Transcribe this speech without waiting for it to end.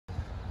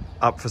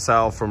Up for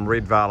sale from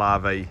Redvale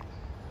RV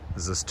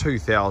is this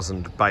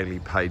 2000 Bailey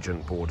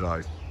Pageant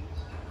Bordeaux.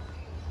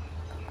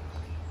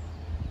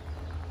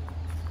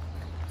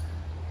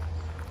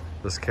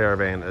 This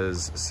caravan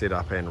is set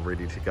up and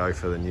ready to go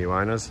for the new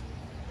owners.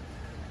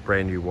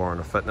 Brand new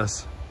warrant of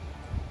fitness.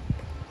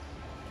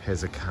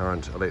 Has a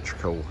current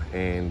electrical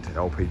and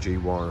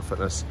LPG warrant of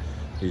fitness.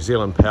 New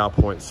Zealand power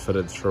points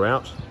fitted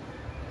throughout.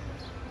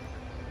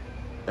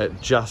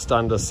 At just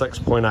under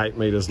 6.8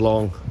 metres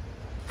long.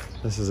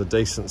 This is a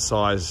decent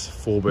size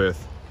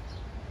 4-berth,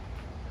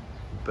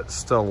 but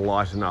still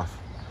light enough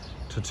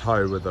to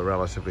tow with a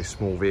relatively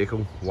small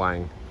vehicle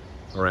weighing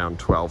around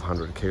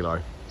 1200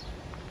 kilo.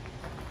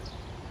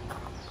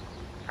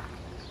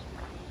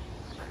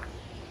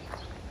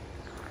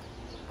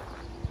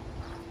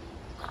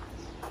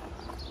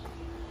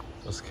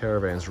 This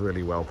caravan's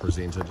really well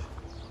presented.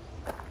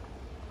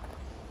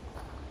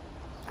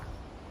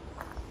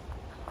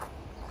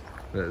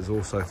 It is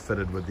also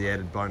fitted with the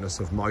added bonus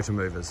of motor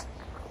movers.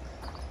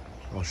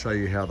 I'll show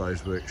you how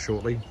those work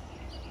shortly.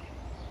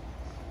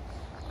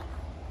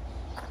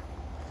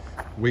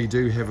 We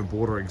do have a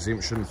border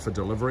exemption for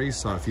deliveries,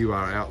 so if you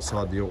are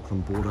outside the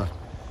Auckland border,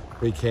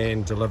 we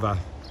can deliver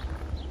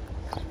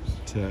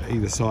to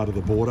either side of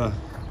the border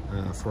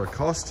for a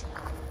cost.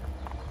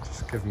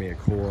 Just give me a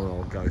call and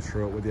I'll go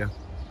through it with you.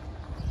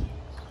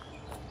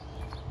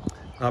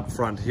 Up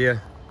front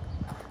here,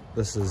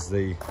 this is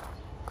the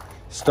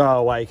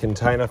stowaway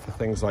container for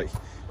things like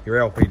your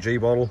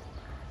LPG bottle,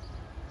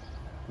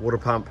 water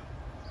pump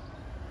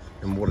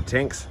and water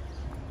tanks.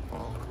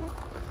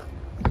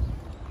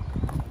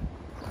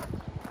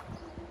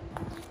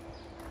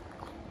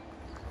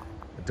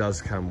 It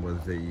does come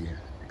with the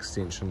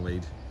extension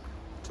lead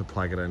to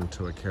plug it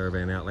into a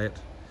caravan outlet,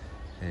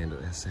 and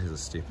it has a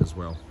step as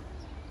well.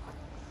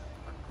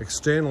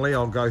 Externally,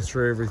 I'll go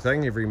through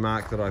everything, every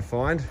mark that I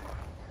find.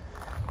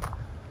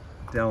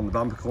 Down on the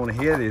bumper corner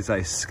here, there's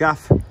a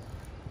scuff.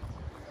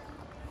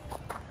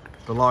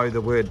 Below the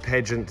word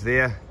pageant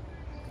there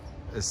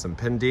is some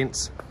pin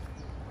dents.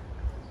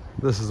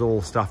 This is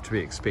all stuff to be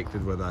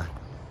expected with a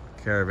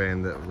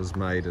caravan that was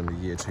made in the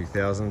year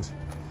 2000.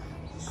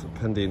 There's a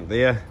pin dent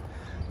there.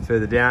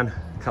 Further down,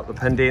 a couple of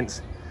pin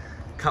dents,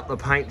 a couple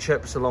of paint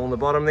chips along the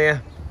bottom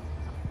there.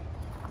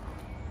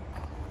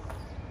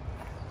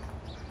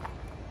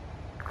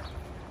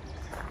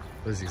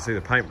 As you can see,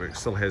 the paintwork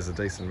still has a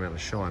decent amount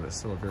of shine. It's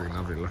still a very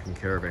lovely looking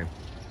caravan.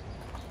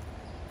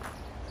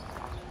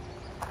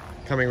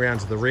 Coming round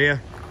to the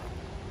rear,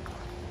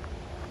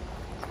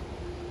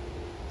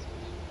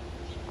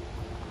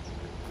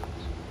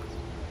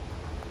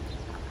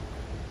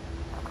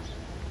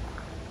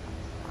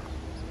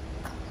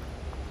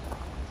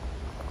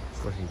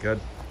 it's looking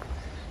good.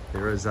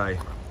 There is a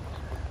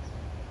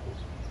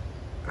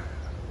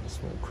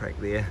small crack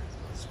there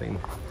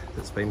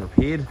that's been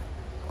repaired.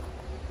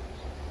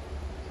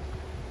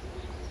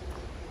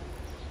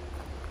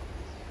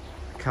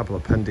 A couple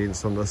of pin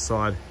dents on this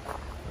side.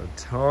 A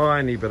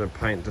tiny bit of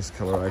paint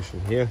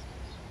discoloration here.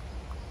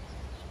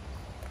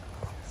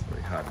 It's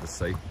very hard to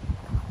see.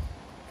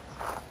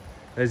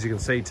 As you can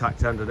see,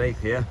 tucked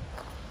underneath here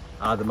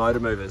are the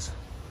motor movers.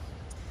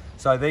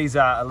 So these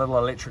are little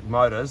electric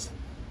motors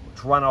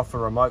which run off a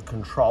remote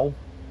control.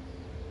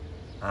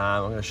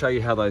 I'm going to show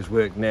you how those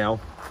work now.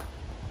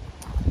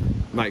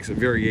 Makes it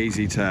very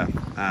easy to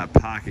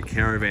park a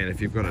caravan if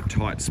you've got a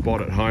tight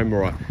spot at home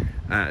or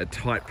a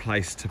tight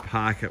place to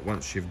park it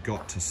once you've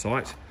got to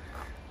site.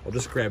 I'll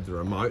just grab the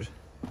remote.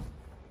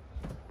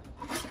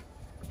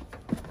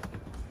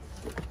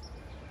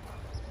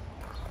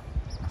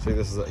 See,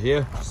 this is it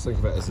here. Just think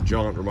of it as a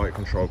giant remote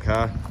control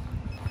car.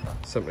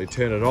 Simply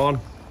turn it on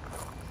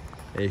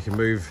and you can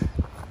move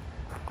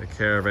the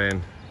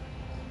caravan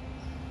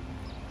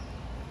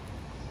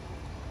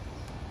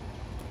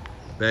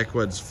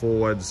backwards,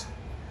 forwards.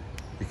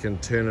 You can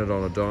turn it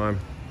on a dime.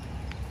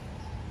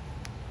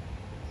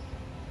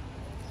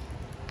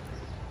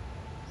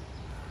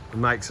 It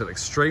makes it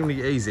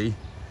extremely easy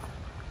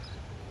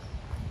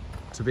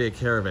to be a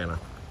caravaner.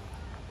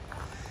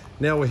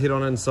 Now we'll head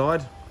on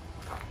inside.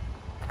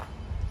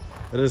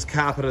 It is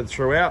carpeted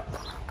throughout.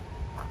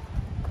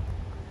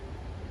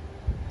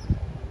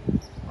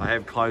 I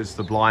have closed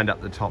the blind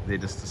up the top there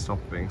just to stop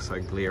it being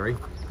so glary,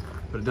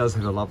 but it does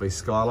have a lovely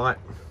skylight.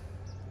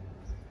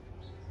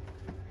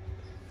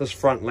 This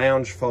front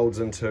lounge folds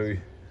into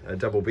a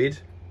double bed.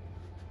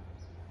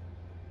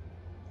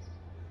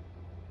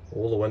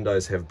 All the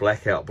windows have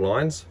blackout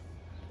blinds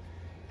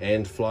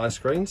and fly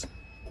screens.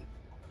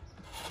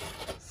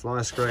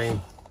 Fly screen,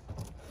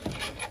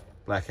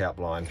 blackout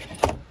blind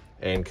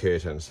and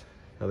curtains.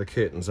 Now the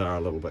curtains are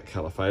a little bit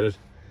colour faded.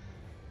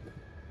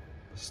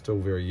 Still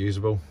very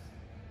usable.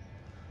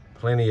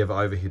 Plenty of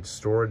overhead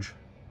storage.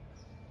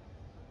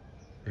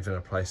 Even a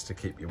place to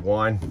keep your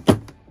wine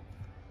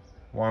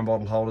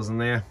bottle holders in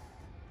there.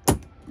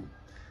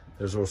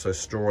 There's also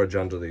storage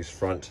under these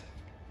front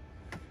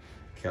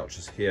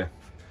couches here,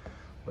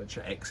 which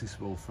are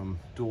accessible from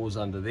doors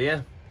under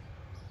there,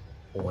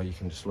 or you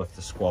can just lift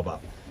the squab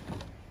up.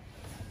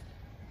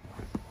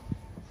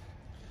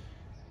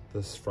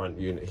 This front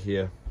unit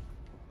here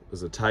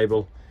is a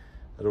table.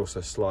 It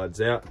also slides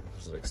out.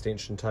 It's an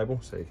extension table,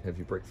 so you can have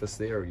your breakfast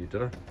there or your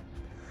dinner.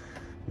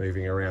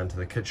 Moving around to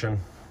the kitchen,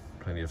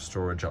 plenty of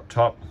storage up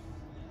top,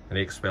 an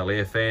expel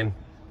air fan,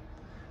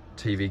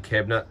 TV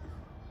cabinet,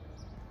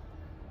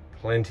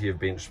 plenty of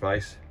bench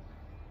space.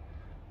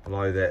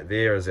 Below that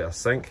there is our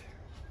sink.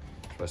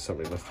 By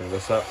simply lifting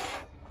this up.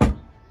 A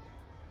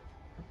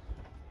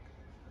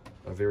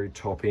very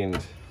top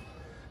end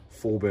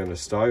 4-burner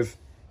stove,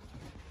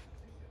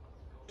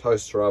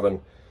 toaster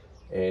oven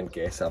and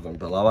gas oven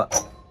below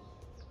it.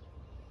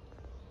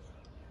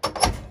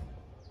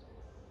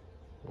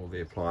 All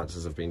the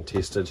appliances have been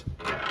tested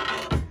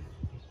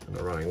and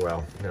are running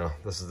well. Now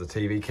this is the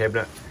TV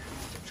cabinet,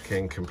 which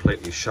can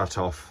completely shut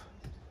off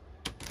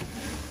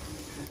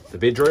the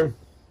bedroom.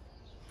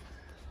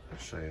 I'll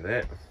show you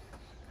that.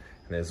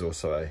 And there's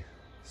also a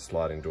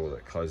sliding door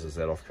that closes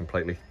that off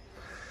completely.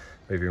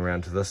 Moving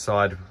around to this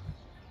side,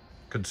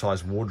 good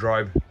sized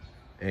wardrobe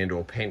and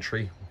or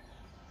pantry.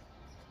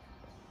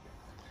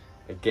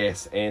 A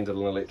gas and an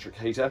electric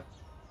heater.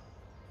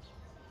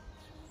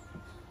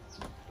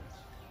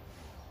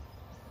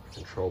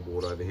 Control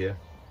board over here.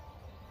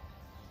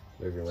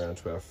 Moving around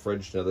to our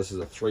fridge. Now this is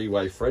a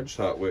 3-way fridge,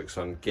 so it works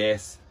on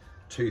gas,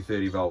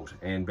 230 volt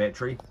and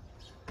battery.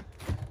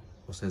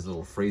 Also has a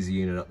little freezer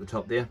unit up the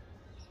top there.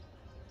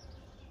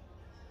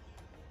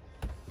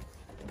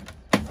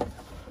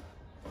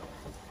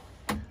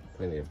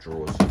 Plenty of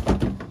drawers.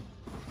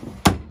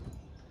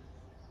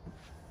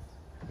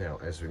 Now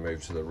as we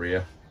move to the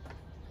rear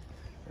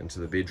into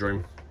the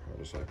bedroom, I'll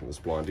just open this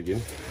blind again.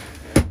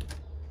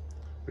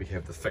 We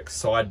have the fixed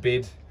side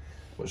bed,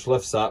 which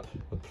lifts up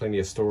with plenty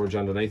of storage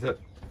underneath it.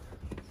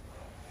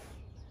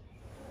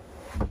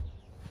 And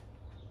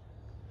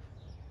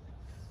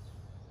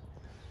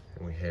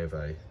we have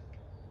a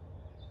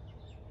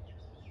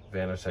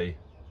vanity,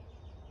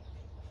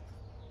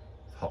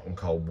 hot and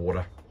cold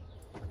water.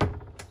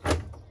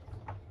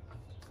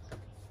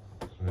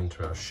 And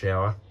into our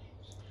shower,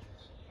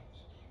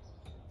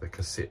 the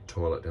cassette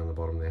toilet down the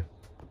bottom there.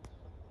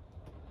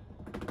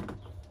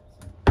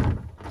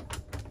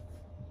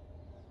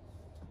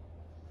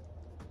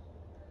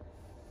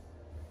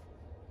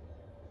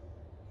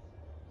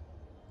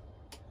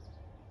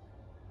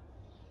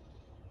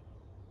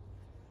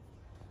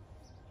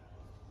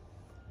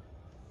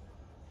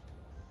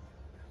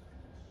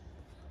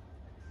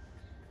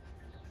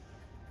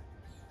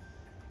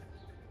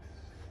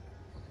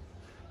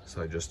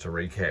 So just to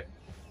recap,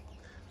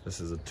 this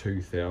is a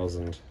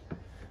 2000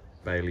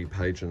 Bailey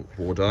Pageant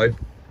Bordeaux.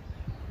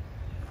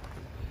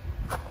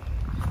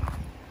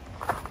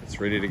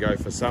 It's ready to go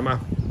for summer.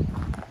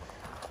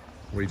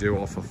 We do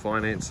offer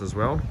finance as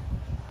well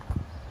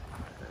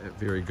at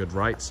very good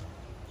rates.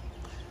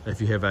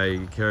 If you have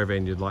a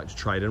caravan you'd like to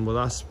trade in with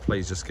us,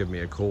 please just give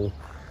me a call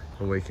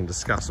and we can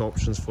discuss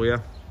options for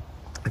you.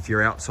 If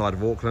you're outside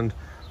of Auckland,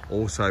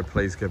 also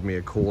please give me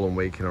a call and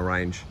we can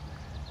arrange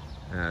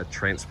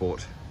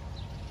transport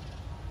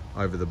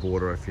over the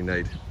border if you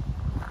need.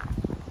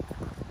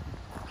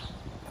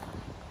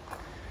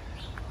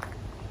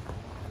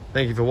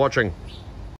 Thank you for watching.